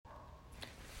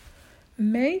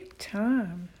Make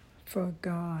time for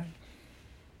God.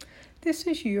 This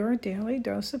is your daily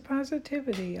dose of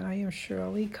positivity. I am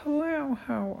Shirley Callell.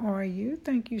 How are you?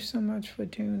 Thank you so much for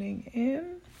tuning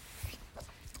in.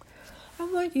 I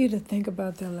want you to think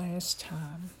about the last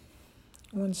time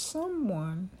when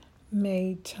someone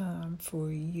made time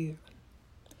for you.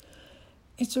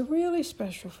 It's a really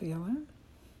special feeling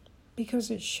because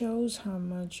it shows how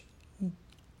much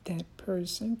that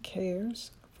person cares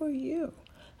for you,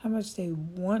 how much they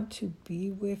want to be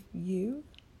with you,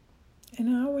 and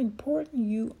how important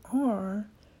you are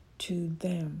to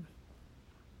them.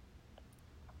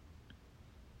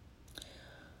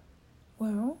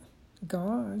 Well,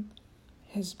 God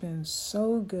has been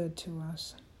so good to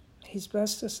us. He's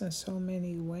blessed us in so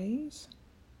many ways.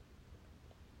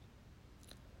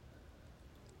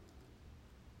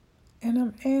 And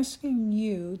I'm asking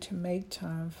you to make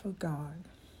time for God.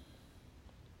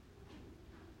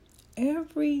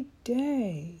 Every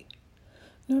day,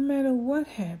 no matter what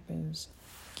happens,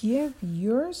 give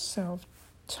yourself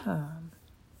time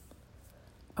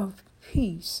of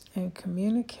peace and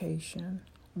communication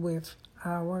with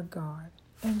our God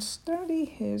and study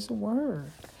His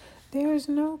Word. There is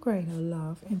no greater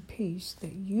love and peace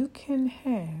that you can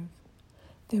have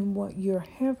than what your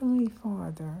Heavenly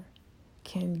Father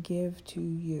can give to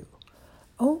you.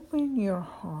 Open your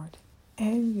heart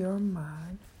and your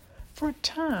mind for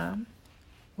time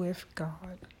with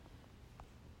God.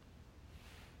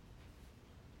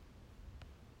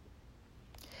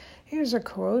 Here's a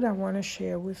quote I want to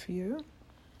share with you.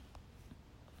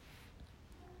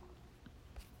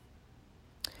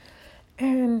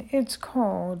 And it's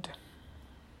called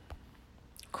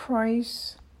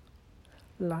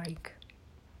Christ-like.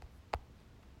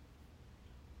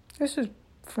 This is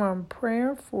from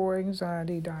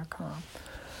prayerforanxiety.com.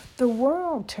 The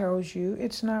world tells you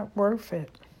it's not worth it.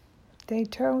 They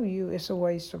tell you it's a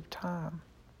waste of time.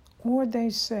 Or they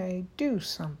say, do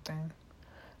something.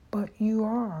 But you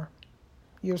are.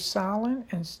 You're silent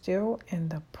and still in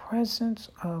the presence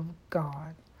of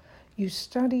God. You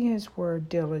study His Word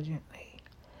diligently.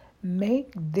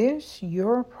 Make this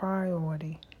your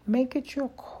priority. Make it your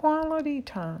quality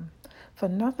time. For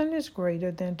nothing is greater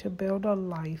than to build a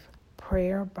life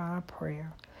prayer by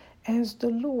prayer, as the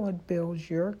Lord builds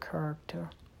your character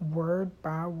word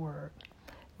by word.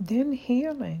 Then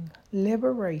healing,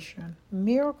 liberation,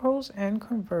 miracles, and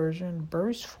conversion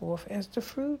burst forth as the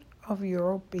fruit of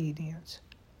your obedience.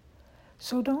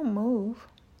 So don't move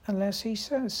unless He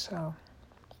says so.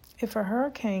 If a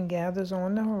hurricane gathers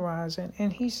on the horizon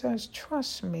and He says,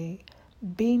 trust me,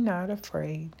 be not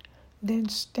afraid, then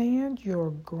stand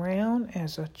your ground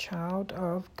as a child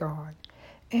of God.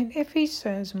 And if He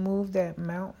says move that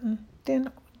mountain,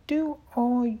 then do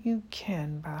all you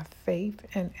can by faith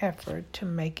and effort to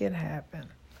make it happen.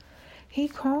 He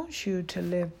calls you to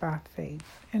live by faith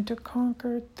and to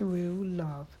conquer through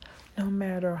love, no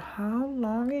matter how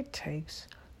long it takes,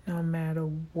 no matter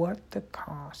what the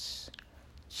cost,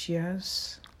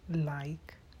 just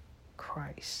like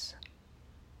Christ.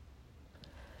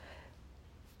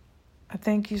 I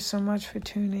thank you so much for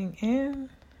tuning in.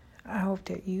 I hope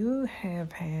that you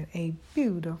have had a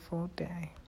beautiful day.